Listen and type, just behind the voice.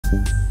Hi,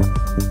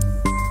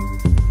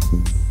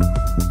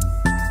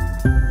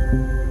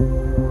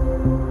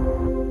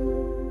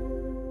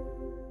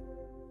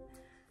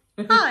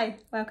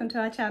 welcome to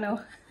our channel.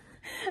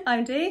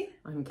 I'm Dee.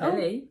 I'm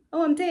Kelly.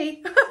 Oh, I'm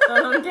Dee.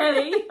 And I'm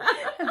Kelly.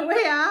 And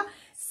we are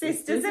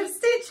Sisters of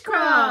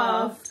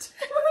Stitchcraft.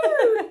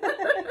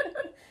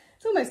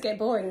 It's almost getting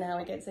boring now,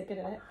 it gets so good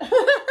at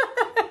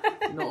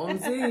it. Not on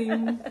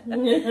Zoom.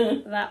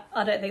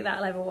 I don't think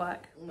that'll ever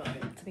work, No.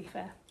 to be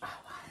fair.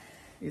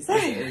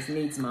 It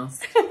needs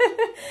must.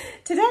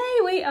 Today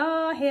we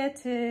are here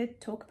to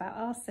talk about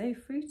our So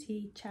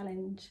Fruity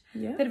challenge.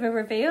 Yeah. Bit of a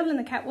reveal in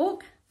the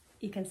catwalk.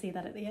 You can see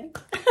that at the end.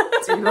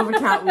 Do you love a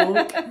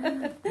catwalk?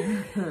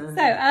 So,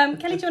 Kelly,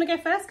 do you want to go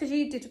first? Because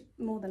you did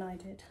more than I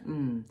did.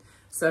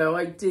 So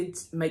I did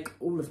make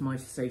all of my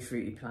So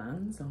Fruity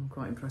plans. I'm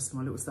quite impressed with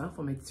my little stuff.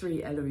 I made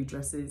 3 Ellery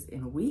dresses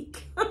in a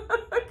week.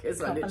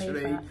 Because I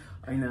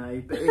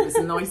know, but it was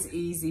a nice,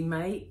 easy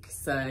make.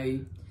 So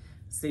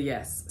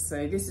yes.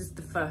 So this is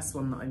the first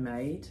one that I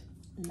made.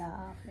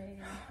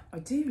 Lovely. I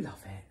do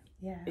love it.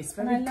 Yeah, it's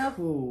very and I love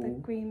cool.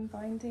 The green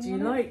binding. Do you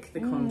like the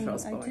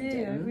contrast binding? I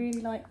do. I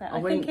really like that.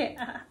 I think it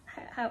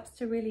helps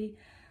to really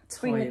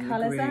bring the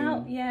colours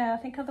out. Yeah,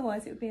 I think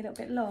otherwise it would be a little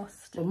bit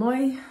lost. Well,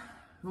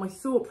 my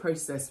thought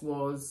process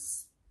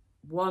was,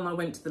 one, I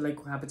went to the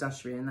local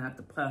haberdashery and they had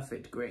the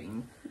perfect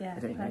green. Yeah, I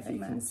don't know if you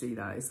can see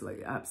that. It's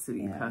like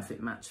absolutely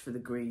perfect match for the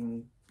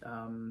green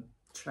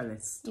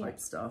trellis type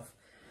stuff.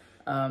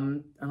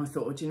 And I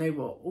thought, well, do you know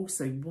what?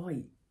 Also,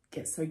 white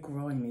gets so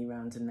grimy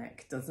round a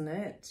neck, doesn't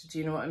it? Do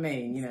you know what I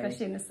mean? You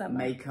especially in the summer.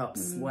 Makeup,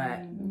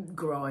 sweat,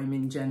 grime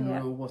in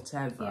general,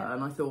 whatever. Yeah.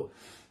 And I thought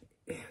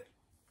it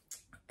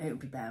would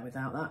be better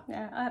without that.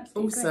 Yeah, I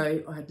absolutely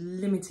agree. I had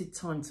limited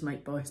time to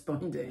make bias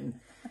binding,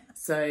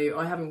 so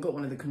I haven't got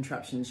one of the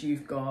contraptions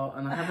you've got,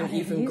 and I haven't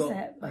even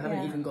got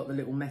the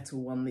little metal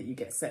one that you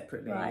get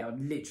separately. Right. I'd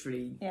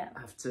literally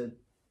have to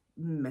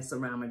mess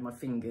around with my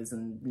fingers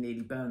and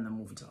nearly burn them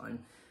all the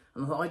time.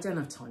 And I thought, I don't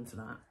have time for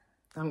that.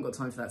 I haven't got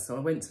time for that. So I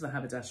went to the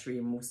haberdashery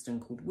in Woolston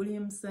called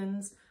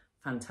Williamson's.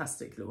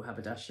 Fantastic little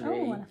haberdashery.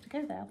 Oh, I'll have to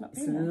go there. I've not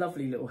been there. It's a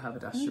lovely little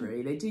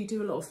haberdashery. They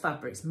do a lot of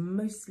fabrics,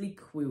 mostly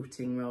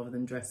quilting rather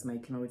than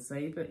dressmaking, I would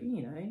say. But,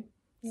 you know,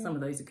 some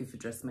of those are good for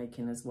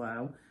dressmaking as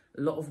well.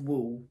 A lot of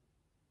wool.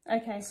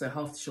 Okay. So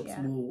half the shop's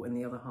wool and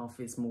the other half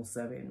is more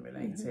sewing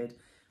related.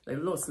 There are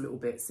lots of little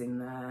bits in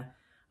there.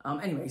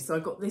 Anyway, so I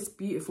got this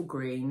beautiful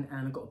green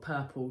and I got a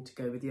purple to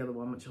go with the other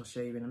one, which I'll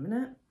show you in a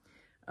minute.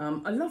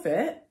 I love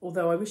it,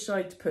 although I wish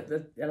I'd put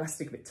the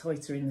elastic a bit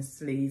tighter in the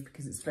sleeve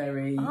because it's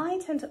very... I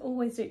tend to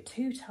always do it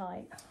too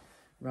tight.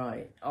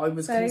 Right, I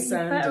was concerned about that. So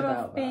you're better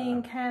off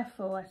being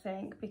careful, I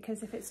think,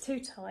 because if it's too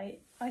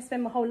tight, I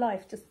spend my whole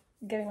life just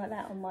going like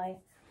that on my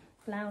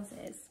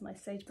blouses, my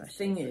sage brushes.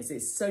 The thing is,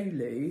 it's so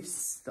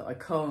loose that I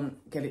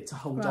can't get it to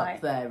hold up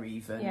there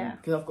even,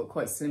 because I've got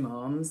quite slim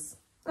arms.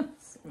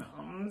 Slim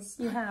arms.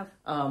 You have.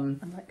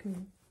 Unlike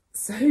me.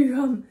 So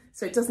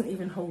it doesn't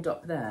even hold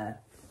up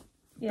there.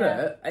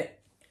 Yeah. But I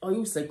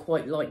also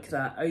quite like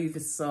that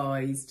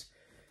oversized,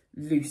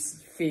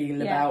 loose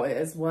feel about it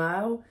as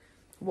well.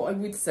 What I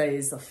would say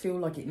is I feel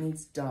like it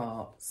needs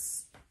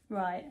darts.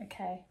 Right,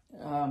 okay.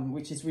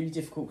 Which is really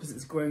difficult because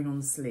it's grown on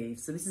the sleeve.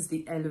 So this is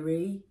the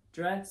Ellery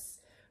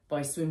dress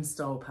by Swim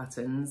Style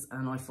Patterns,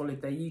 and I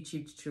followed their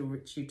YouTube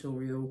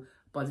tutorial.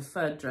 By the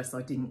third dress,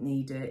 I didn't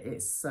need it.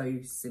 It's so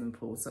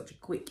simple, such a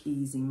quick,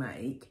 easy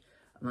make,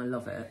 and I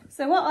love it.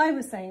 So what I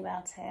was saying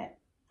about it,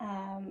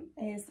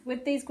 is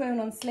with these grown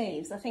on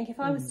sleeves, I think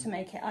if I was to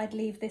make it, I'd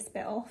leave this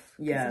bit off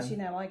because as you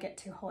know, I get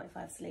too hot if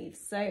I have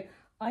sleeves. So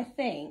I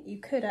think you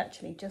could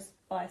actually just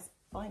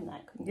bind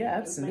that, couldn't you? Yeah,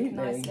 absolutely. Make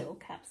a nice little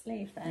cap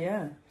sleeve then.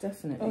 Yeah,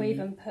 definitely. Or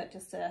even put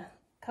just a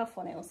cuff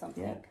on it or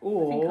something. Yeah.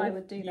 Or I think I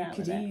would do that.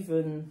 You could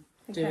even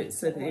do it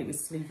so that it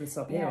was sleeveless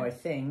up here, I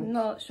think. I'm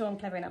not sure I'm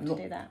clever enough to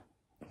do that.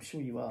 I'm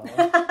sure you are.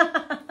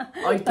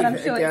 I'd give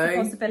it a go. It's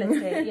a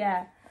possibility,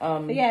 yeah.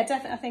 But yeah,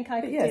 definitely, I think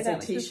I could do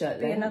that, which would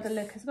be another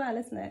look as well,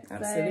 isn't it?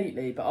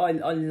 Absolutely, but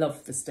I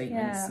love the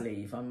statement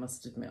sleeve, I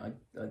must admit.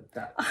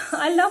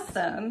 I love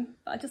them,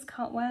 but I just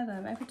can't wear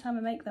them. Every time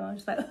I make them, I'm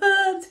just like,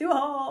 too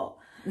hot.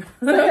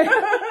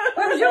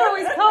 Whereas you're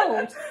always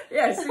cold.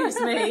 Yeah, suits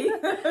me.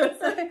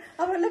 So,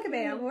 look at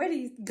me, I'm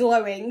already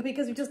glowing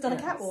because we've just done a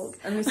catwalk.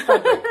 And this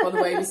fabric, by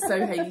the way, is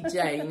So Hayley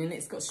Jane, and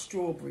it's got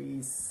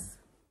strawberries.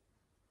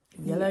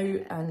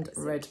 Yellow and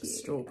red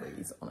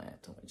strawberries on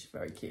it, which is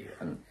very cute.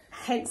 And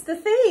hence the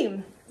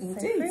theme.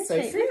 Indeed,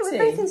 so fruity.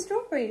 We're both in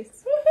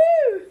strawberries.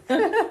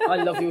 Woohoo!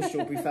 I love your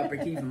strawberry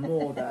fabric even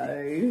more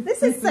though.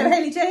 This is So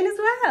Hayley Jane as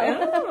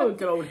well. Oh,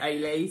 good old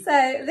Hayley. So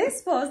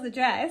this was the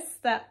dress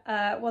that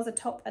was a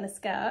top and a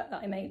skirt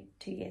that I made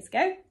 2 years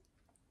ago.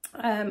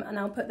 And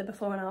I'll put the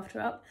before and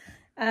after up.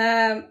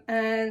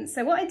 And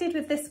so what I did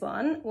with this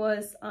one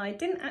was I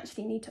didn't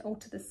actually need to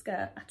alter the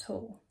skirt at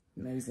all.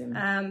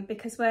 Amazing.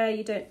 Because where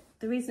you don't,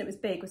 the reason it was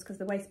big was because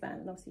the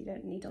waistband, and obviously you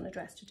don't need on a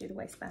dress to do the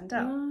waistband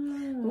up.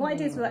 But what I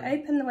did was I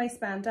opened the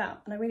waistband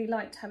up, and I really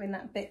liked having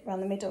that bit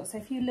around the middle. So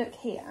if you look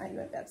here, you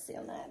won't be able to see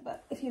on there,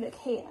 but if you look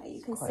here,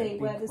 you can see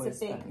where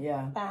there's a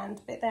big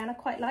band bit there, and I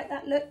quite like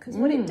that look, because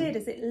what it did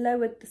is it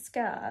lowered the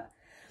skirt.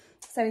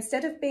 So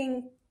instead of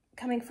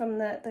coming from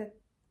the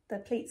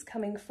pleats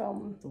coming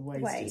from the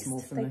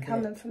waist, they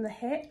come from the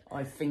hip.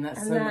 I think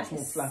that's much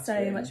more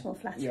flattering. So much more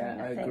flattering.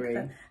 Yeah, I think. Agree.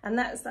 And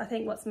that's, I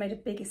think, what's made the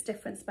biggest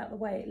difference about the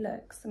way it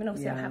looks. I mean,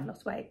 obviously I have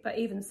lost weight, but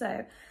even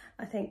so,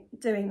 I think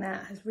doing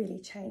that has really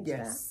changed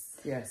that.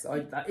 Yes.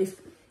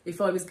 If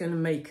I was going to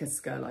make a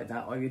skirt like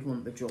that, I would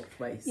want the dropped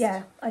waist.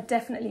 Yeah, I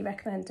definitely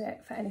recommend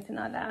it for anything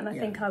like that. And I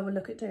think I will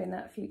look at doing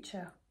that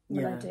future.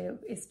 What I do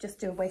is just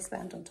do a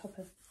waistband on top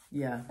of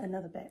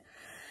another bit.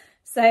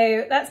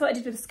 So that's what I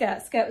did with the skirt.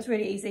 The skirt was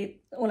really easy.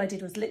 All I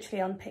did was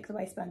literally unpick the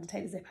waistband and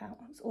take the zip out.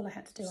 That's all I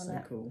had to do on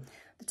that. Cool.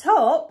 The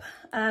top,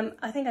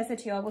 I think I said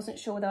to you I wasn't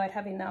sure whether I'd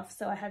have enough,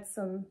 so I had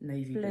some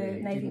navy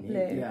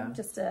blue,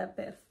 just a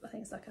bit of, I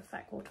think it's like a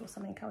fat quarter or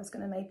something I was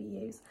going to maybe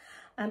use,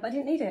 but I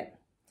didn't need it.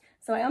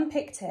 So I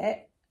unpicked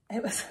it.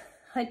 It was,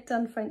 I'd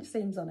done French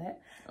seams on it.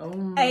 Oh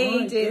my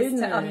ages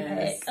goodness. to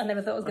unpick. I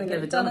never thought I was going to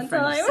get it done in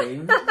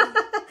time.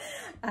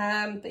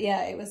 But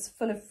yeah, it was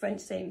full of French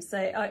seams. So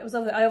I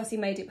obviously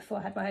made it before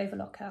I had my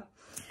overlocker.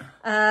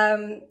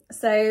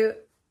 So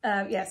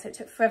it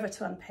took forever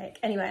to unpick.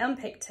 Anyway, I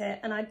unpicked it,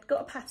 and I'd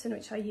got a pattern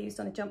which I used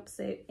on a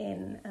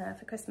jumpsuit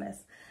for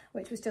Christmas,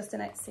 which was just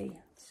an Etsy.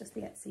 It's just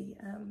the Etsy,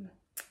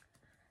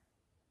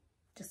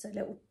 just a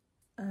little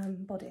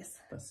bodice.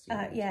 It was like,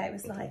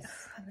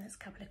 I don't know, it's a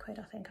couple of quid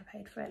I think I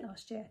paid for it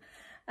last year.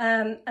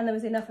 And there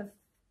was enough of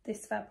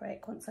this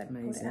fabric once I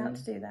pulled it out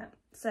to do that.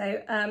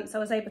 So so I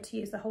was able to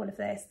use the whole of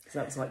this. Because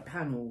that was like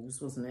panels,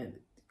 wasn't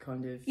it?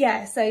 Kind of.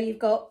 Yeah, so you've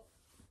got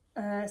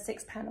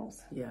 6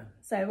 panels. Yeah.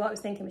 So what I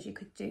was thinking was you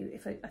could do,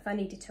 if I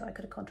needed to, I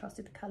could have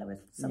contrasted the colour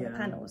with some of the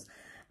panels.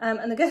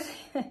 And the good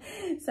thing,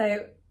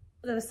 so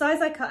the size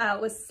I cut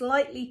out was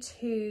slightly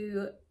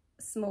too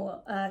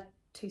small, I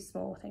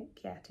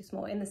think, too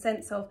small, in the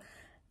sense of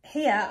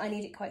here I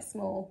need it quite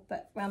small,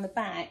 but around the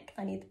back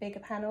I need the bigger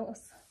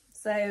panels.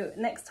 So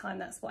next time,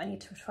 that's what I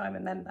need to try and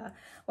remember.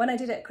 When I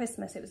did it at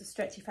Christmas, it was a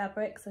stretchy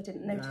fabric, so I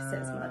didn't notice it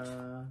as much.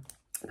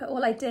 But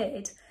all I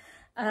did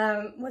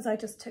was I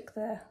just took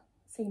the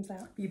seams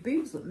out. Your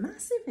boobs look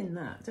massive in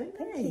that, don't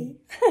they?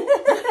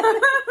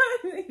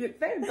 You look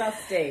very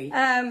busty.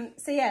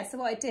 So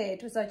what I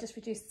did was I just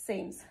reduced the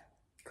seams.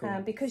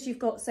 Cool. Because you've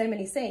got so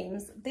many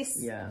seams, this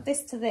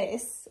to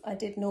this I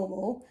did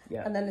normal,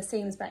 and then the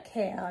seams back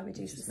here I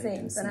reduced the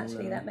seams, and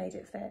actually that made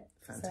it fit.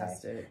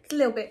 Fantastic. So it's a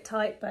little bit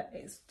tight, but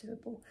it's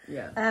doable.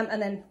 Yeah.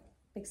 And then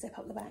big zip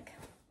up the back.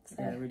 So,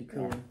 yeah, really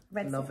cool.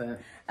 Yeah, love it.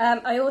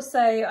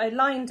 I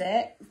lined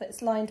it, but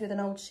it's lined with an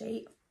old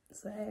sheet,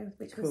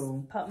 which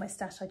was part of my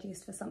stash I'd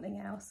used for something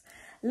else.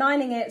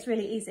 Lining it is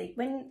really easy.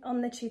 When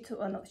on the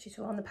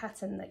on the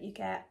pattern that you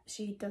get,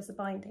 she does the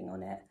binding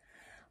on it.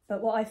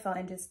 But what I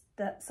find is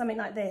that something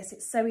like this,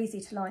 it's so easy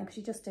to line because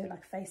you just do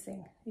like a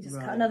facing. You just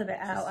cut another bit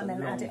out and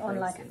then add it on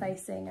like a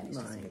facing, and it's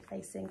just a big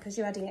facing because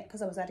you're adding it,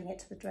 because I was adding it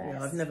to the dress.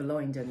 Yeah, I've never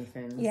lined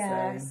anything.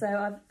 Yeah, so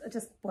I've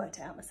just worked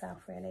it out myself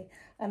really,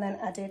 and then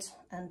added,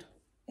 and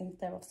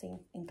they're obviously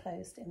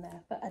enclosed in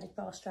there, but added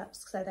bar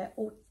straps so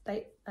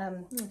they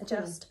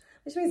adjust.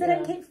 Which means they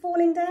don't keep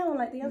falling down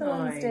like the other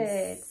ones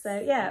did.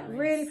 So yeah,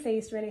 really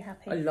pleased, really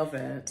happy. I love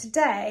it.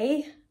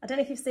 Today, I don't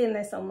know if you've seen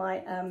this on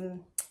my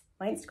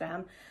my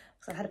Instagram,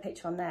 because I had a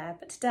picture on there,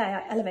 but today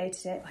I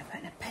elevated it by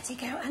putting a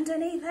petticoat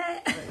underneath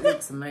it. It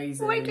looks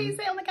amazing. Wait till you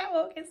see it on the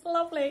catwalk, it's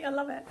lovely, I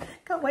love it.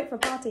 Can't wait for a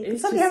party. Can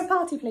somebody have a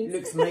party, please? It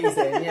looks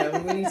amazing, yeah,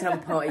 we need to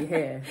have a party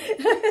here.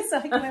 So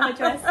I can wear my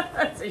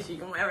dress. So she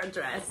can wear a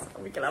dress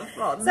and we can have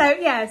fun. So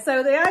yeah,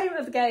 so the aim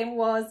of the game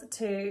was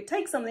to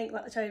take something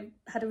which I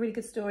had a really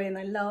good story and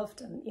I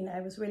loved, and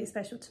was really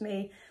special to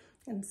me,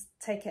 and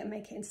take it and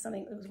make it into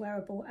something that was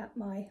wearable at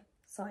my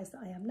size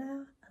that I am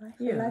now, and I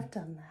feel I've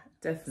done that.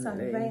 Definitely. So I'm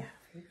very happy.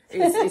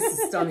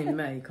 It's a stunning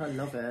make. I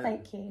love it.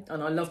 Thank you.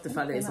 And I love the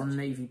fact that it's on a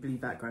navy blue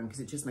background, because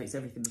it just makes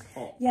everything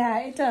pop. Yeah,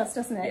 it does,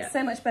 doesn't it? Yeah. It's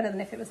so much better than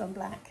if it was on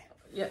black.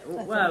 Yeah,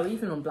 well,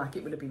 even on black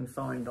it would have been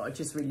fine, but I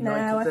just really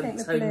like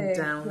the tone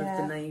down of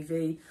the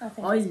navy.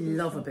 I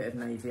love a bit of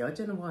navy. I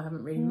don't know why I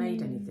haven't really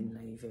made anything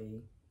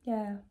navy.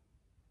 Yeah.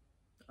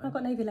 I've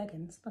got navy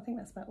leggings, but I think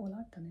that's about all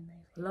I've done in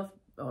navy.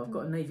 I've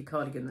got a navy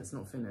cardigan that's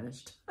not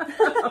finished.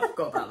 I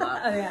forgot about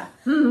that. Oh yeah.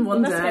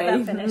 One day.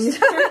 Get that finished.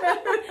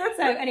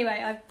 So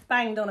anyway, I've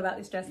banged on about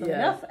this dress long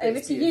enough. Over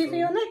to you for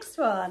your next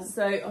one.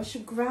 So I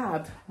should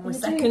grab my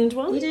second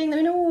one. You're doing them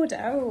in order?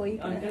 Or I'm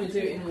going to do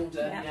it in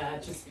order,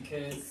 just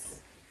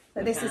because.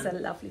 So this is a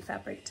lovely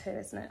fabric too,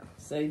 isn't it?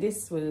 So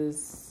this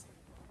was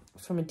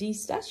from a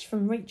D-stash,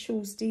 from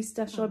Rachel's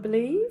D-stash, I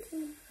believe.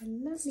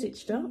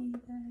 Stitched up.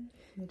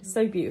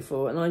 So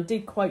beautiful, and I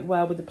did quite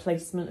well with the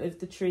placement of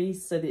the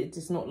trees, so that it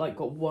does not like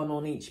got one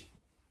on each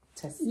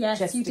chesticle.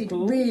 You did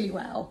really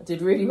well. I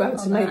did really well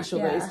to make sure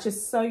that it's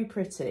just so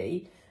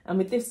pretty. And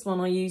with this one,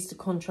 I used a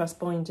contrast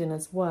binding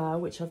as well,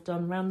 which I've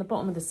done around the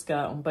bottom of the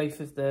skirt on both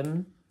of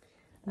them.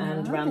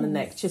 And around the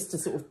neck, just to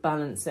sort of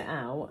balance it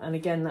out. And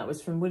again, that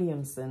was from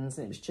Williamson's,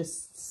 and it was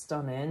just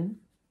stunning.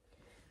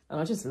 And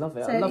I just love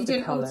it. So I love you the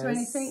didn't colours. alter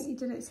anything? You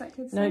did it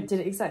exactly the same? No, did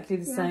it exactly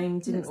the same.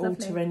 Didn't alter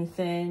lovely.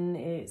 anything.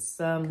 It's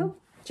Cool.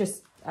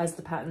 just as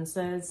the pattern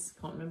says.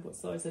 Can't remember what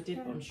size I did,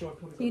 but I'm sure I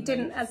probably got You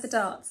didn't add the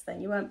darts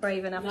then? You weren't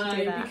brave enough to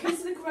do that? No, because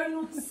of the grown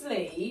on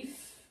sleeve,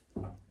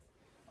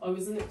 I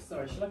was a little...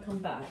 Sorry, should I come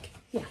back?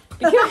 Yeah.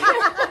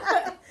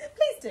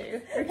 Please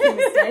do. Rookie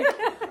mistake.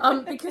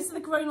 Because of the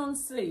grown on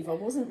sleeve, I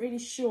wasn't really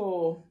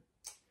sure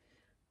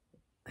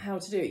how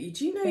to do it.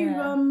 Do you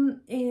know,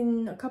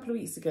 in a couple of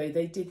weeks ago,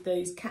 they did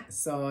those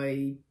cat's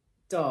eye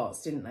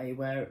darts, didn't they?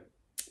 Where,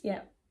 yeah.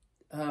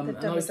 And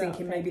I was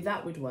thinking maybe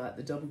that would work,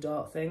 the double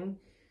dart thing.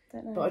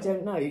 Don't know. But I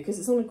don't know, because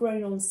it's on a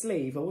grown on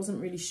sleeve. I wasn't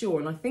really sure.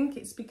 And I think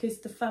it's because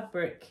the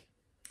fabric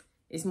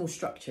is more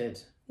structured.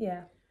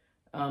 Yeah.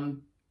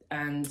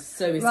 And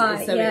so is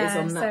right, it is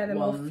on that one. So the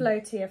more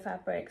floatier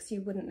fabrics,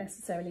 you wouldn't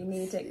necessarily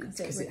need it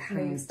because it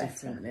hangs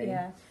differently.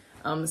 Yeah.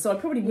 So I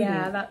probably wouldn't.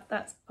 Yeah,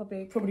 that's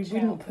probably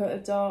wouldn't put a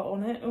dart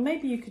on it, or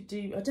maybe you could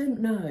do. I don't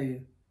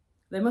know.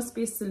 There must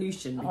be a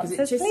solution because it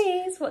just.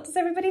 Please, what does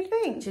everybody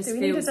think? Just do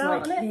we feels need a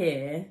dart like on it?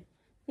 here.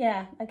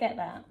 Yeah, I get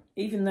that.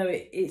 Even though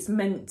it's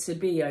meant to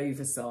be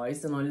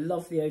oversized, and I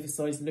love the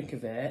oversized look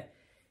of it,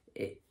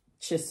 it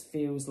just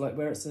feels like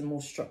where it's a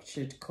more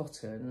structured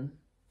cotton,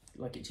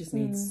 like it just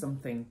needs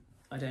something.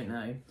 I don't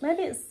know.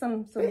 Maybe it's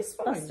some sort of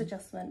bust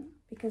adjustment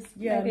because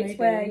maybe it's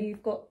where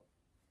you've got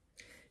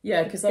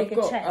because I've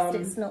got chest.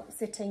 It's not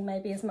sitting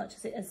maybe as much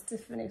as it is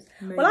different.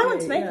 Well, I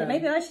want to make it.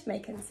 Maybe I should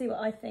make it and see what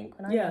I think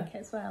when I make it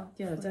as well.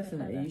 Yeah,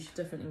 definitely. You should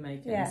definitely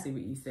make it and see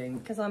what you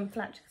think. Because I'm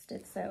flat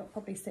chested, so it'll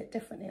probably sit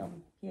differently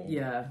on you.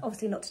 Yeah.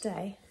 Obviously not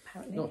today.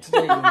 Apparently. Not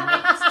today.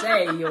 Not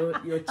today.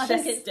 You're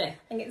chesty. I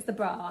think it's the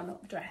bra,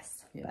 not the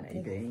dress. Yeah,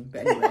 maybe.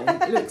 But anyway,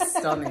 it looks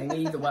stunning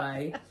either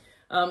way.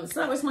 So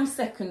that was my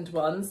second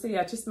one. So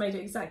yeah, I just made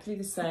it exactly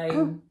the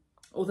same.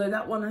 Although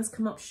that one has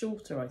come up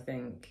shorter, I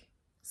think.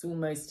 It's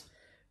almost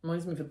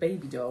reminds me of a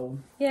baby doll.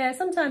 Yeah,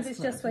 sometimes it's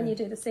just when you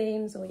do the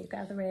seams or you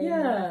gather in.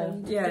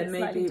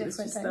 Maybe it was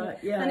just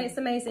that. Yeah, and it's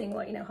amazing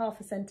what half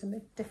a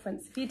centimetre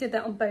difference. If you did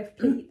that on both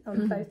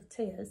both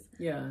tiers,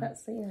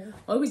 that's I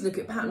always look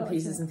at pattern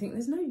pieces and think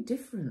there's no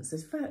difference.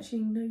 There's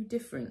virtually no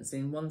difference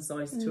in one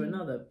size to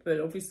another, but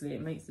obviously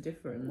it makes a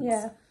difference.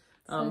 Yeah.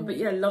 But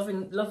yeah,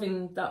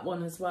 loving that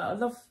one as well. I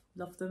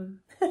love them.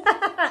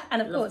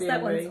 And of course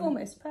that one's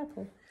almost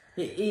purple.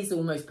 It is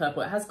almost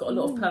purple. It has got a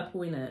lot of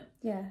purple in it.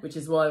 Yeah. Which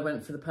is why I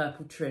went for the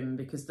purple trim,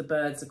 because the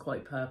birds are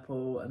quite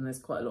purple and there's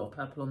quite a lot of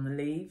purple on the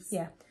leaves.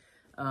 Yeah.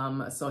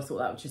 So I thought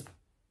that would just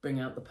bring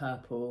out the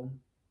purple.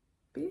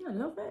 But yeah, I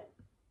love it.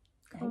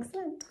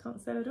 Excellent. Can't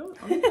say I don't.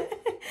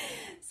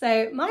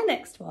 So my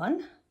next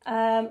one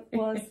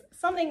was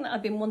something that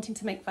I've been wanting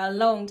to make for a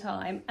long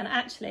time, and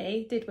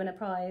actually did win a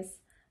prize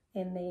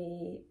in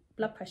the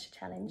blood pressure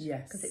challenge.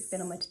 Yes. Because it's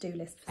been on my to-do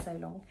list for so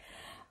long.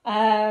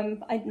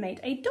 I'd made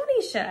a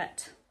Donny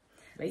shirt.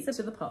 Late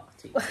to the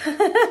party.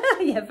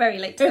 Yeah, very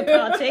late to the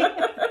party.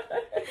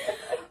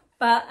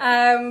 But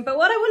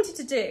what I wanted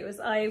to do was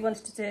I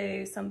wanted to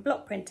do some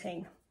block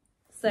printing.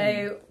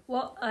 So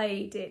what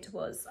I did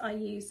was I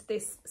used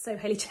this So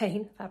Haley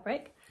Jane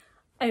fabric.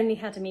 Only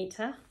had a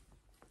metre.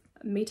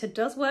 A metre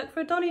does work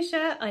for a Donny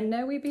shirt. I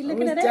know we'd be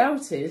looking at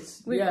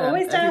it. We've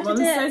always doubted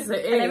Everyone it. says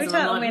it is. And every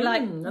time we're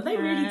like, are they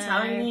really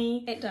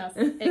tiny? It does.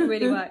 It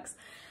really works.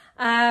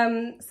 So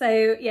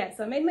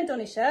I made my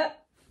Donny shirt.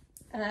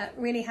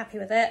 Really happy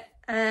with it.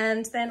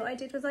 And then what I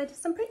did was I did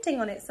some printing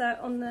on it. So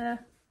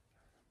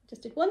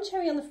just did one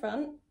cherry on the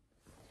front,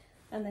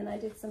 and then I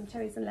did some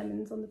cherries and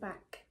lemons on the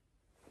back.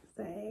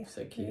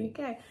 So cute. There you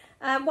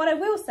go. What I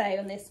will say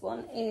on this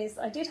one is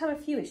I did have a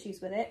few issues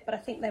with it, but I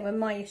think they were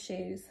my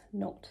issues,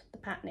 not the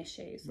pattern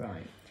issues.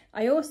 Right.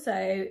 I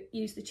also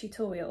used the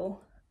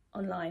tutorial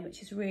online,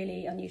 which is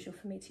really unusual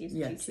for me to use.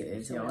 Yes, it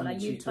is. Yeah, and I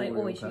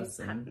always use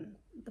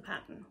the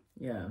pattern.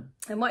 Yeah.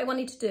 And what I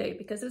wanted to do,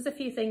 because there was a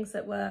few things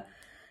that were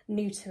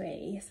new to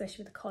me,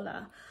 especially with the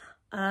collar,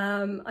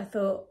 I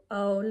thought,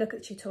 oh, look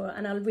at the tutorial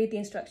and I'll read the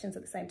instructions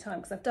at the same time,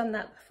 because I've done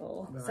that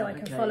before. Right, so I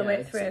can follow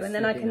it through, and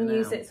then I can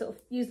use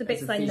the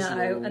bits I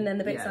know, and then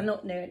the bits I'm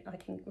not new, I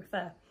can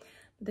refer.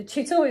 The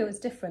tutorial is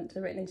different to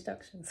the written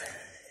instructions.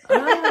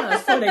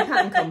 It's Friday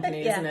Pattern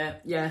Company, isn't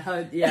it? Yeah,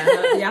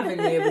 the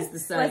Avenue was the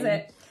same. Was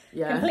it?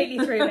 Yeah.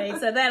 Completely threw me.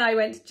 So then I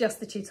went just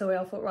the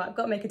tutorial. I thought, right, I've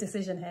got to make a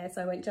decision here.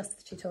 So I went just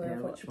the tutorial.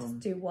 I thought, just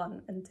do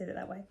one and did it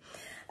that way.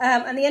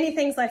 And the only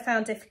things I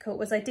found difficult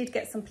was I did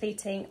get some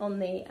pleating on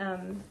the,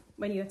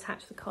 when you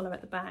attach the collar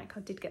at the back,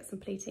 I did get some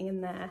pleating in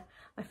there.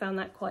 I found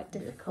that quite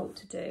difficult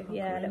to do.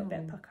 Yeah, a little bit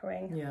of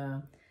puckering. Yeah.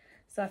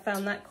 So I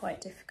found that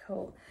quite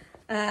difficult.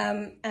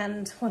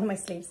 And one of my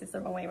sleeves is the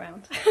wrong way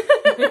around.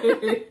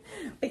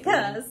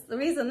 Because the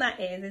reason that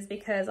is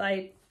because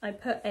I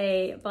put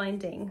a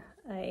binding,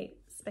 a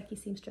specky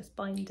seamstress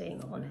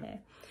binding on here.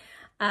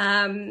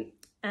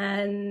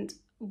 And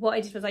what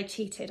I did was I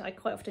cheated. I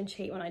quite often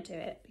cheat when I do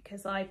it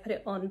because I put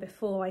it on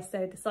before I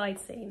sewed the side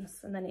seams,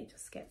 and then it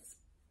just gets,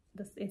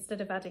 instead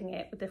of adding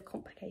it with the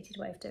complicated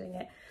way of doing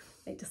it,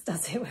 it just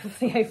does it with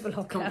the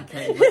overlocker.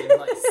 Complicated way of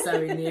like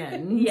sewing the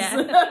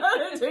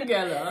ends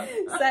together.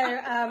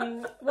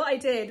 So what I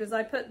did was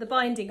I put the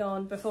binding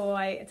on before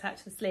I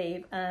attached the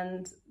sleeve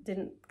and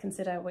didn't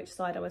consider which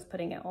side I was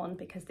putting it on,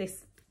 because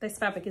this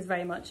fabric is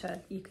very much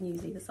you can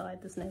use either side,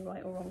 there's no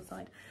right or wrong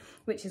side,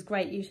 which is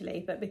great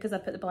usually, but because I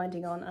put the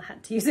binding on, I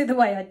had to use it the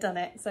way I'd done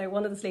it. So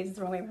one of the sleeves is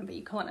the wrong way around, but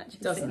you can't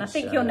actually see it. And I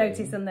think you'll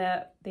notice in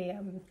the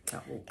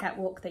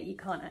catwalk that you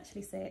can't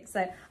actually see it.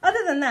 So other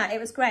than that, it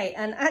was great.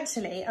 And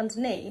actually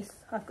underneath,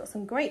 I've got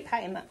some great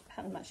pattern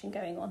matching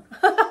going on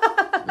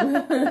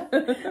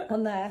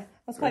on there.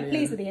 I was quite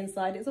pleased with the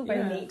inside. It's all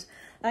very neat.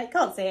 You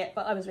can't see it,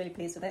 but I was really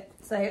pleased with it.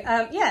 So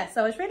yeah,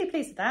 so I was really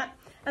pleased with that.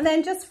 And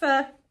then just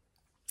for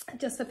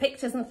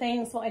pictures and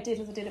things, what I did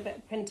was I did a bit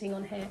of printing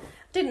on here.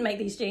 I didn't make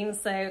these jeans,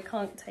 so I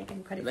can't take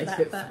any credit for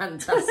that. But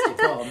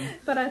fantastic on.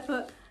 But I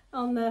put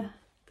on the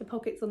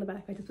pockets on the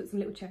back, I just put some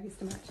little cherries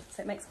to match.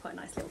 So it makes quite a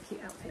nice little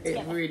cute outfit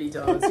together. It really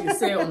does. You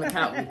see it on the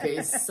catwalk.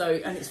 It's so,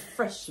 and it's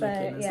fresh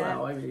looking as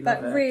well. I really love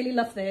it. But really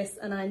love this,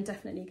 and I'm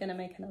definitely going to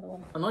make another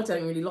one. And I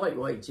don't really like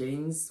white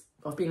jeans.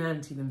 I've been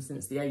anti them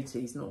since the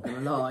 80s, not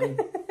going to lie.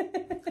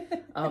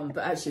 But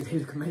actually they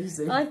look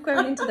amazing. I've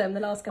grown into them the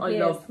last couple of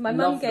years. My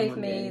mum gave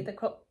me the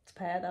cropped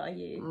pair that I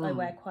use. I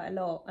wear quite a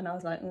lot, and I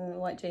was like,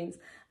 white jeans.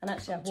 And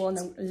actually I've worn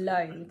them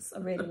loads. I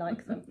really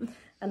like them.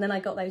 And then I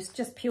got those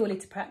just purely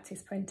to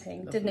practice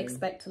printing. Lovely. Didn't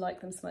expect to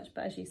like them so much,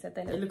 but as you said,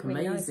 they look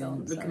really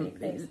amazing. Nice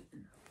on.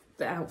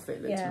 The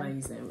outfit looks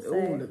amazing. It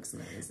all looks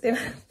amazing.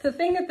 The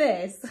thing of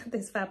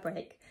this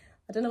fabric,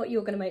 I don't know what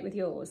you're going to make with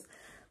yours,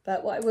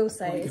 but what I will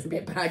say is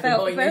it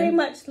felt very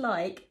much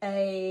like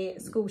a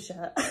school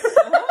shirt.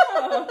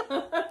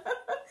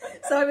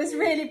 So I was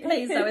really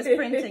pleased I was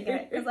printing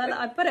it, because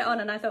I put it on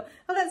and I thought,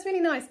 oh, that's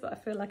really nice, but I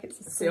feel like it's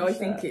a school shirt. I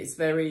think it's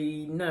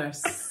very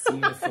nurse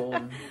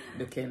uniform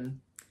looking.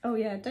 Oh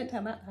yeah, don't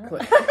tell Matt that.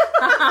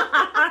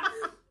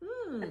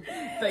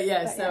 But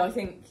yeah, so I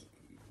think,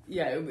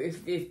 yeah,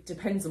 it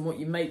depends on what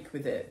you make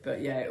with it,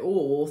 but yeah,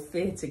 or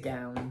theatre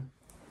gown.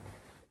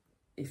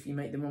 If you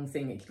make the wrong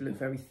thing, it could look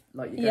very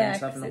like you're going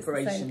to have an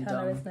operation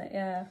done. Isn't it?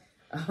 Yeah.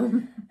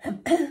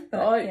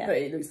 But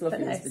it looks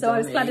lovely. No, so I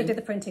was glad I did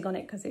the printing on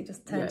it, because it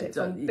just turned it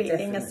from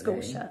being a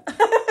school shirt.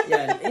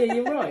 yeah,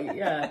 you're right.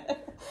 Yeah.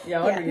 I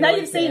really now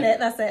you've seen it.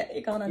 That's it.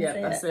 You can't unsee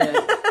it. That's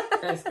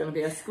it. There's going to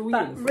be a school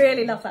uniform.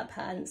 Really love that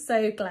pattern.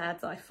 So glad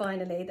that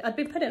I'd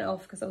been putting it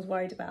off because I was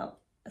worried about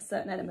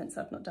certain elements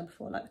I've not done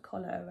before, like the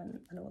collar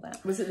and all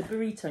that. Was it the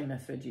burrito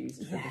method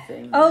used for the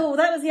thing? Oh,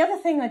 that was the other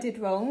thing I did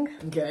wrong.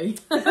 Okay.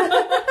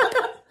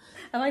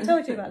 Have I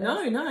told you about this?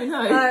 No.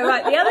 Oh,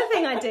 right. The other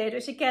thing I did,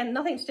 which again,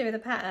 nothing to do with the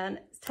pattern,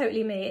 it's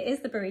totally me, it is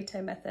the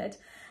burrito method.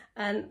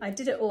 And I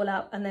did it all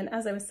up, and then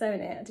as I was sewing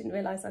it, I didn't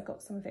realise I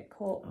got some of it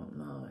caught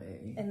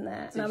in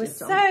there. And I was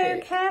so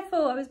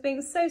careful. I was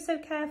being so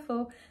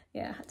careful.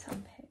 Yeah, I had to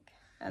unpick.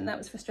 And that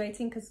was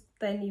frustrating, because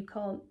then you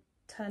can't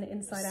turn it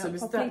inside out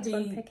properly to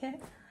unpick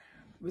it.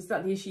 Was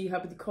that the issue you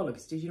had with the collar?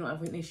 Because did you not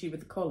have an issue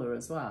with the collar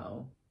as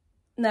well?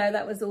 No,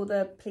 that was all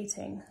the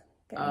pleating.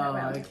 Getting that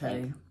round,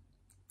 okay.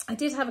 I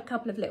did have a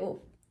couple of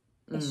little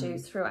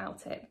issues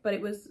throughout it, but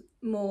it was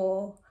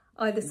more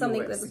either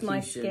something that was my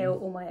skill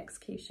or my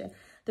execution.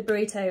 The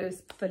burrito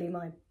was fully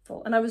my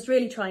fault, and I was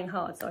really trying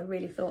hard, so I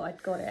really thought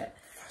I'd got it.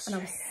 And I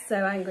was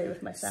so angry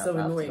with myself. So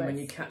annoying when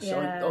you catch it.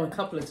 A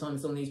couple of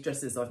times on these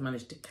dresses, I've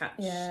managed to catch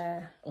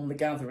on the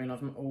gathering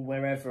or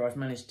wherever, I've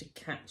managed to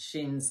catch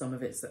in some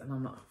of it, and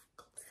I'm like, oh,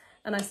 God.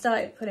 And I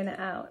started pulling it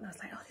out, and I was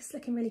like, oh, this is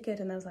looking really good.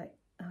 And I was like,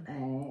 oh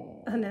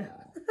no, oh no.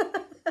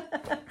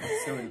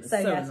 So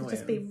you have to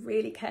just be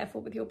really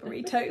careful with your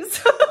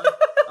burritos.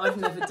 I've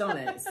never done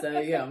it, so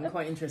yeah, I'm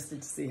quite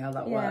interested to see how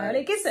that works. Yeah, and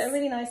it gives it a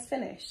really nice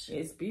finish.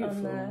 It's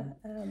beautiful.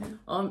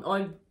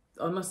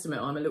 I must admit,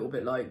 I'm a little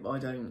bit like,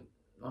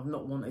 I've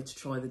not wanted to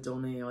try the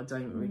Donny. I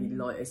don't really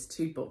like it. It's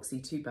too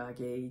boxy, too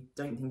baggy.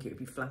 Don't think it would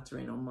be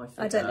flattering on my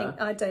figure.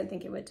 I don't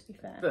think it would, to be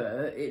fair.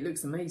 But it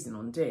looks amazing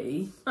on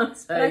Dee.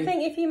 But I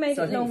think if you made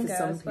it longer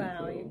as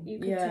well, you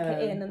could tuck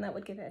it in, and that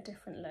would give it a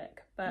different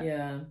look. But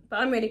but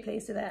I'm really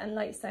pleased with it, and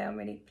like you say, I'm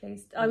really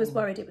pleased. I was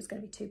worried it was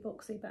going to be too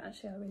boxy, but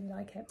actually I really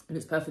like it. And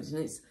it's perfect, and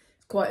it's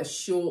quite a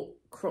short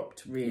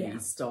cropped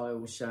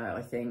style shirt,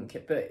 I think,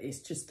 but it's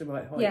just the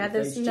right height. Yeah,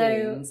 there's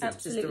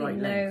absolutely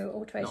no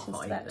alterations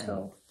to that at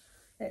all.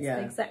 It's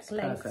the exact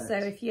length. Perfect. So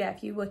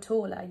if you were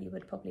taller, you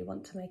would probably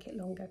want to make it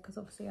longer, because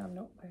obviously I'm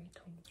not very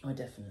tall. I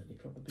definitely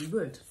probably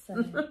would. So,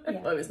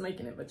 if I was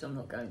making it, which I'm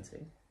not going to.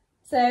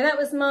 So that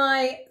was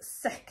my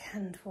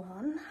second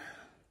one.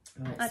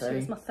 Right, actually,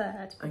 it's my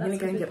third. I'm going to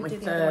go and get my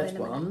third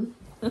one.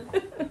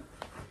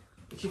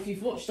 Which, if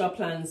you've watched our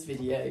plans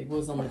video,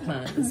 was on the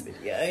plans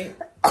video.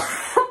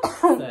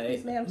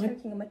 Excuse me, I'm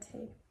choking on my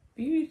tea.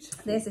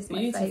 Beautiful. This is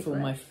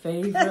my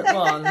favourite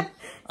one.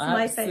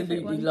 I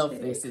absolutely love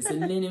this. It's a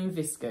linen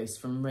viscose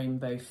from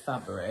Rainbow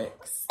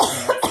Fabrics.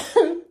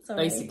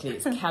 Basically,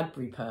 it's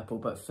Cadbury purple,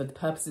 but for the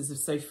purposes of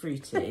So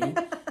Fruity,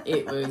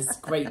 It was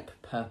grape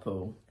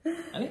purple,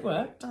 and it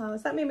worked. Oh,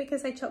 does that mean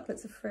because they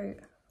chocolate's a fruit?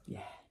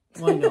 Yeah.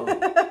 Why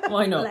not?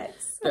 Why not?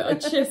 Let's. But I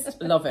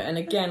just love it. And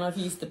again, I've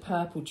used the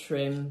purple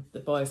trim, the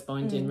bias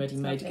binding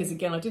ready-made, because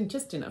again, I didn't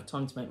have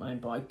time to make my own,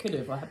 but I could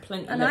have. I had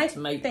plenty left to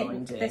make binding.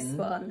 And I think this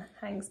one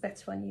hangs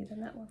better on you than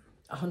that one.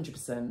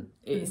 100%.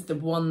 It's the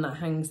one that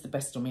hangs the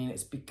best on me, and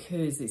it's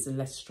because it's a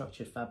less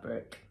structured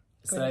fabric.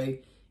 So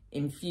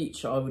in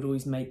future, I would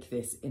always make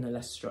this in a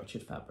less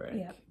structured fabric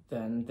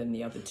than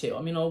the other two.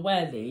 I mean, I'll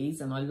wear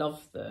these and I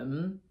love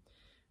them,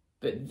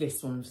 but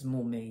this one's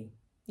more me.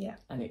 Yeah.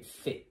 And it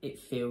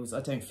feels, I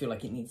don't feel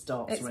like it needs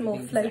darts or anything.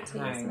 It's more floaty, it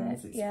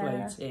hangs, isn't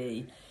it? It's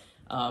floaty.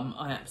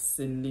 I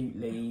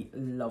absolutely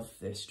love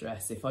this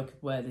dress. If I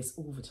could wear this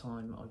all the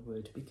time, I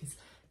would, because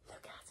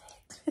look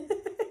at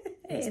it.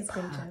 It's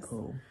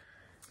purple.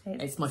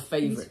 It's my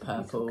favourite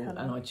purple,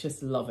 and I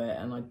just love it,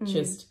 and I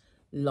just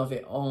love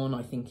it on.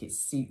 I think it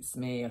suits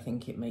me. I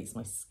think it makes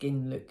my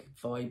skin look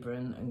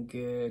vibrant and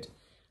good.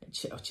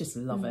 I just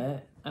love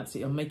it.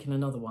 Absolutely. I'm making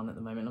another one at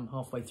the moment. I'm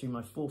halfway through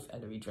my 4th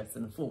Ellery dress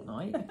in a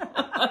fortnight.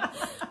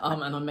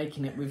 And I'm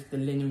making it with the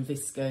linen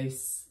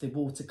viscose, the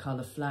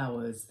watercolour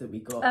flowers that we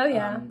got. Oh,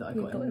 yeah. That I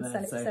got in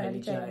there. So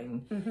Kelly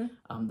Jane.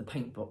 The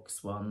paint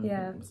box one.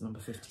 Yeah. It was number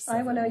 57.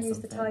 I want to use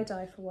the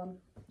tie-dye for one.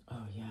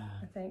 Oh, yeah.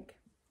 I think.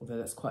 Although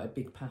that's quite a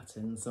big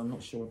pattern, so I'm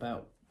not sure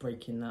about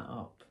breaking that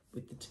up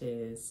with the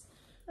tiers.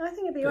 I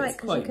think it'd be right,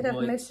 because you could have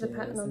most of the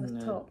pattern on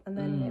the top, and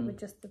then it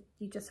would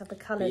you just have the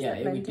colours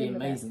that blend in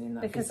with it. Amazing in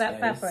that because viscose. That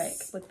fabric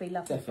would be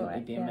lovely for it.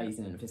 Definitely be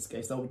amazing in a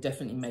viscose. I would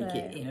definitely make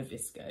it in a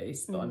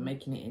viscose, but I'm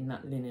making it in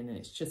that linen, and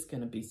it's just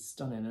going to be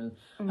stunning.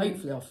 And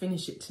hopefully I'll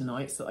finish it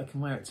tonight so I can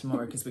wear it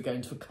tomorrow, because we're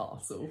going to a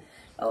castle.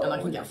 And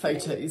I can get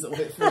photos of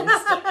it, for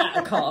instance, at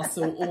a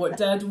castle or at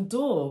Durdle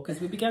Door,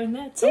 because we'll be going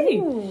there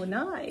too. Oh,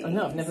 nice. I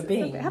know, I've never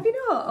been. Have you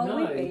not? Oh, no.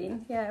 We've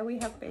been. Yeah, we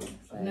have been.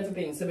 So. I've never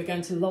been. So we're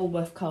going to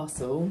Lulworth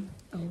Castle,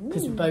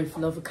 because we both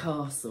love a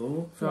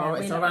castle.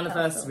 It's our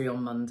anniversary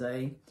on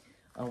Monday.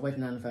 Our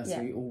wedding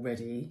anniversary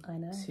already. I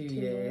know. 2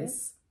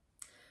 years.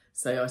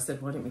 So I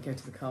said, why don't we go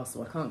to the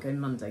castle? I can't go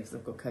Monday because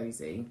I've got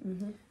Cosy.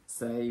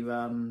 So you're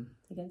going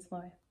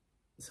tomorrow.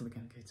 So we're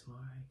going to go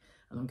tomorrow.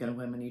 And I'm going to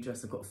wear my new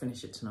dress. I've got to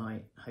finish it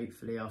tonight,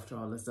 hopefully, after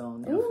our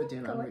lasagna for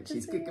dinner.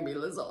 Richie's cooking me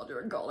lasagna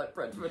and garlic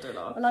bread for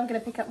dinner. Well, I'm going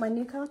to pick up my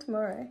new car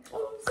tomorrow.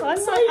 Oh, so I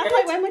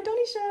might wear my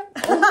Donny shirt.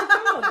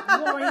 Oh my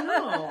God, why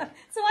not?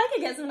 So I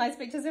can get some nice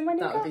pictures in my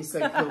new car. That would be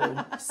so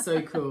cool.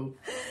 So cool.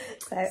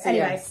 So anyway.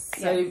 Yes.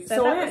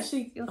 So I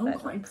actually, I'm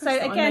quite impressed.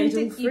 So again,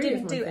 you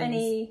didn't do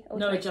any...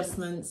 No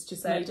adjustments,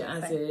 just made it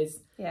as is.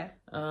 Yeah.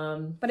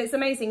 But it's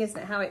amazing, isn't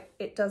it, how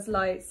it does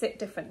sit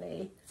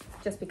differently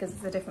just because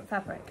it's a different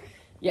fabric.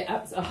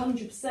 Yeah,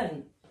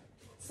 100%.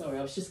 Sorry,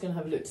 I was just going to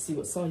have a look to see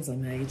what size I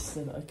made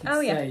so that I could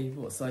say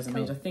what size I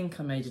made. I think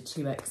I made a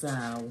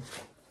 2XL,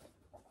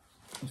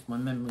 if my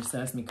memory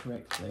serves me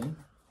correctly.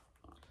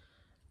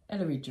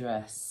 Ellery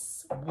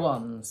dress,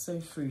 1,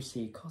 so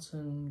fruity,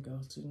 cotton,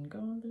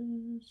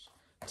 garbage,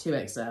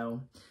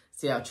 2XL.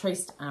 So yeah, I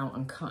traced out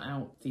and cut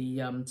out the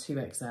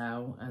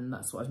 2XL, and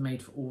that's what I've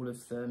made for all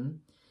of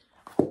them.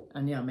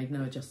 And yeah, I made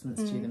no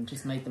adjustments to them,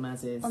 just made them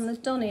as is. On the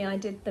Donny, I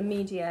did the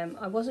medium.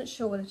 I wasn't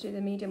sure whether to do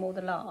the medium or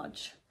the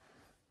large.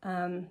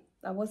 I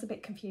was a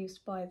bit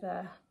confused by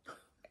the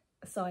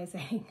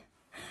sizing.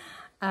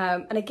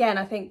 And again,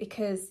 I think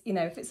because, you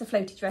know, if it's a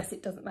floaty dress,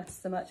 it doesn't matter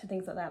so much and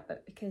things like that,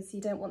 but because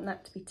you don't want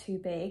that to be too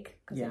big,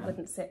 because it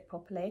wouldn't sit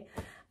properly.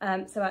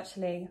 So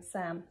actually,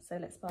 Sam, so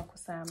Let's Sparkle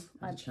Sam,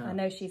 I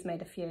know she's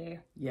made a few,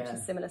 which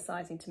is similar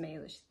sizing to me,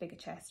 that she's bigger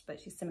chest, but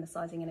she's similar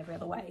sizing in every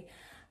other way.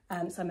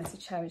 So I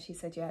messaged her and she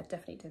said, yeah,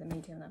 definitely do the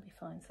medium, that'd be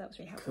fine. So that was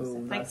really helpful. Cool,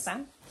 so thanks,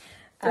 Sam.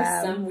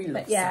 Sam, we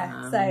love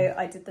Sam. So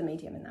I did the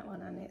medium in that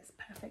one and it's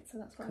perfect. So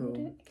that's what I'm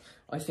doing.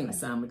 I think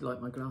Sam would like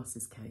my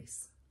glasses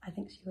case. I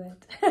think she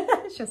would.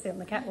 She'll see it on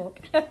the catwalk.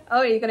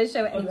 Oh, you're going to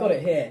show it anyway. I've got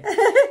it here.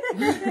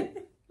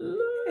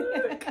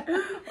 Look.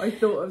 I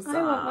thought of Sam.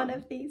 I want one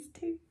of these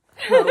too.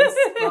 How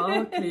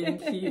sparkly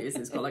and cute is it?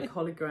 It's got like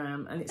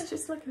hologram and it's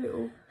just like a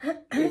little,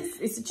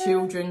 it's a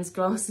children's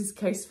glasses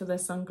case for their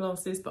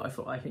sunglasses, but I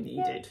thought I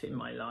needed in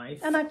my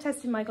life. And I've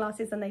tested my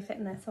glasses and they fit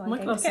in there, so I'm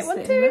going to get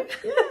one too.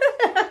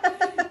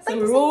 So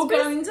we're all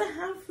going to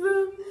have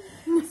them.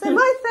 So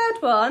my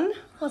third one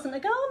wasn't a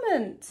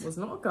garment. It was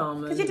not a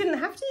garment. Because you didn't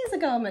have to use a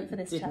garment for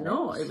this challenge. Did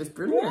not. It was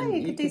brilliant. Yeah,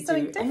 you could do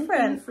something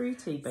different.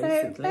 Fruity,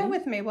 basically. So bear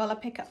with me while I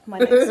pick up my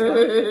next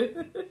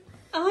one.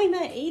 I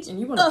made... And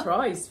you won a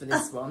prize for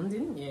this one,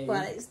 didn't you?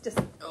 Well, it's just...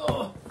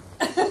 Oh.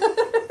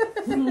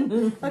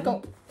 I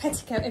got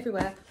petticoat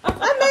everywhere.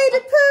 I made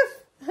a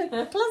poof!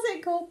 A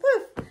closet called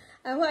Poof.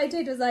 And what I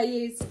did was I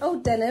used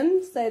old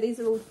denim. So these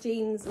are all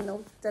jeans and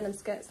old denim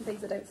skirts and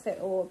things that don't fit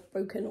or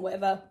broken or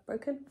whatever.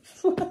 Broken?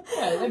 Yeah,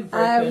 they're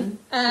broken.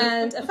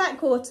 And a fat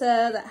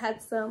quarter that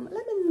had some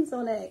lemons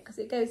on it because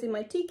it goes in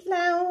my tiki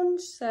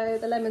lounge. So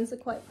the lemons are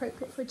quite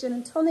appropriate for a gin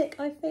and tonic,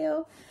 I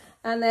feel.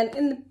 And then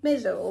in the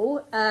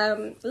middle,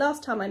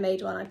 last time I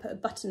made one, I put a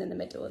button in the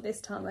middle. This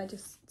time I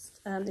just,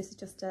 this is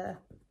just a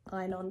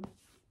iron-on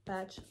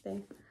badge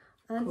thing.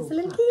 And it's a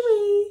little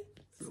kiwi.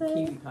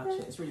 Kiwi patch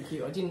it. It's really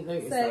cute. I didn't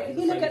notice so that. If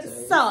you look at the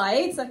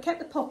sides, I've kept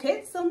the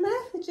pockets on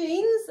there for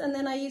jeans, and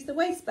then I use the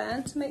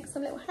waistband to make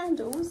some little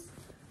handles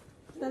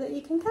so that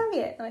you can carry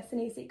it nice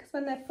and easy, because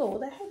when they're full,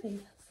 they're heavy.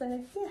 So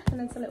yeah, and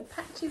then some little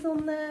patches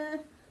on there.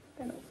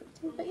 They're not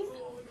pretty,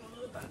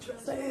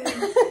 but yeah.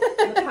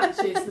 The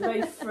patches,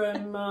 they're both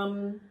from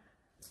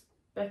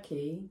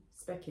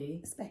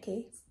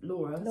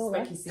Laura.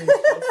 Specky seamstress.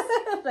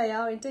 They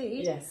are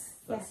indeed. Yes,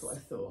 that's what I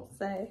thought.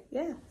 So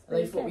yeah. Are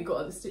they what we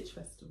got at the Stitch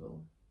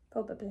Festival?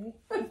 Probably.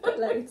 We've got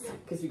loads.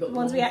 Because we got the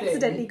ones we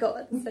accidentally got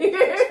at the Stitch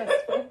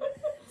Festival.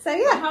 So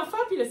yeah. Well, how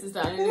fabulous is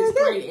that? And it's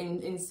great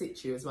in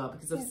situ as well,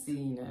 because I've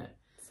seen it.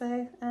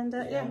 So, and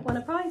yeah, won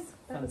a prize.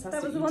 That was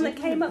the one that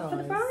came up for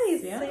the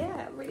prize. Yeah. So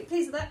yeah, I'm really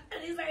pleased with that.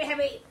 And it's very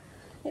heavy.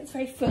 It's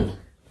very full.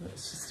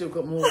 She's still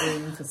got more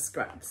room for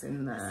scraps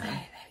in there. So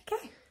there we go.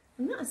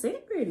 And that's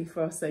it really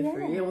for our Sew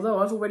Fruity. Although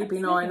I've already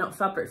been eyeing up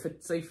fabric for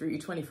Sew Fruity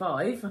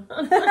 25.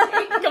 I'm like,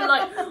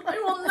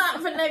 I want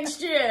that for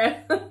next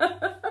year.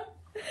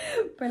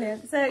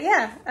 Brilliant. So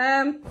yeah,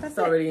 that's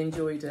I really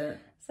enjoyed it.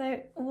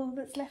 So all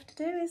that's left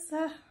to do is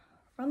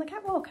run the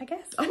catwalk, I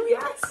guess. Oh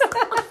yes,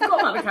 I forgot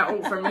about the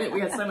catwalk for a minute. We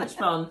had so much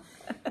fun.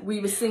 We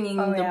were singing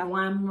the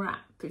Wham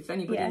rap. If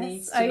anybody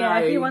needs to know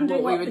if you're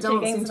wondering what we were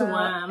dancing to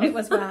Wham. It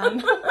was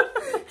Wham.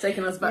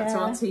 Taking us back to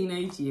our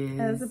teenage years.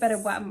 There's a bit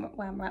of Wham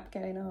rap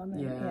going on.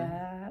 And,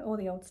 yeah, all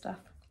the old stuff.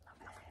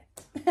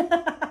 Love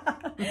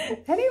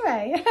it.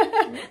 Anyway,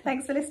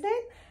 thanks for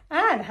listening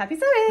and happy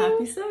sewing.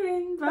 Happy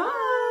sewing.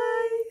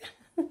 Bye.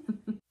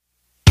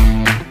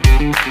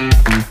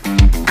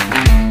 Bye.